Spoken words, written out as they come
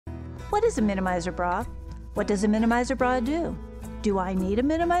What is a minimizer bra? What does a minimizer bra do? Do I need a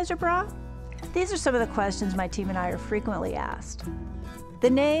minimizer bra? These are some of the questions my team and I are frequently asked. The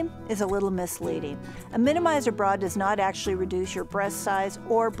name is a little misleading. A minimizer bra does not actually reduce your breast size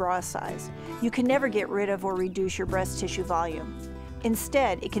or bra size. You can never get rid of or reduce your breast tissue volume.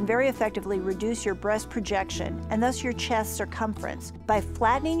 Instead, it can very effectively reduce your breast projection and thus your chest circumference by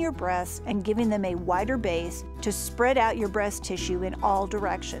flattening your breasts and giving them a wider base to spread out your breast tissue in all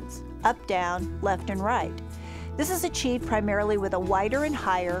directions, up, down, left, and right. This is achieved primarily with a wider and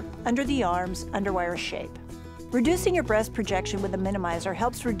higher, under the arms, underwire shape. Reducing your breast projection with a minimizer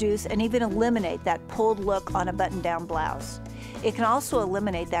helps reduce and even eliminate that pulled look on a button-down blouse. It can also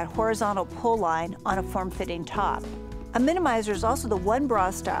eliminate that horizontal pull line on a form-fitting top. A minimizer is also the one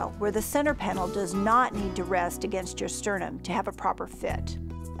bra style where the center panel does not need to rest against your sternum to have a proper fit.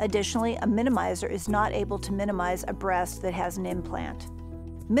 Additionally, a minimizer is not able to minimize a breast that has an implant.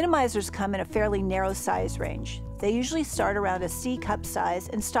 Minimizers come in a fairly narrow size range. They usually start around a C cup size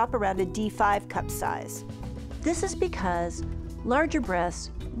and stop around a D5 cup size. This is because larger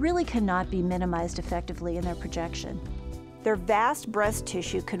breasts really cannot be minimized effectively in their projection. Their vast breast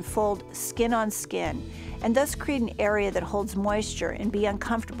tissue can fold skin on skin and thus create an area that holds moisture and be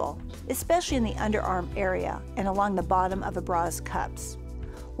uncomfortable, especially in the underarm area and along the bottom of a bra's cups.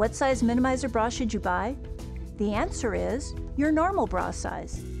 What size minimizer bra should you buy? The answer is your normal bra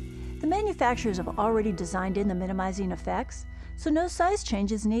size. The manufacturers have already designed in the minimizing effects, so no size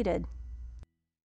change is needed.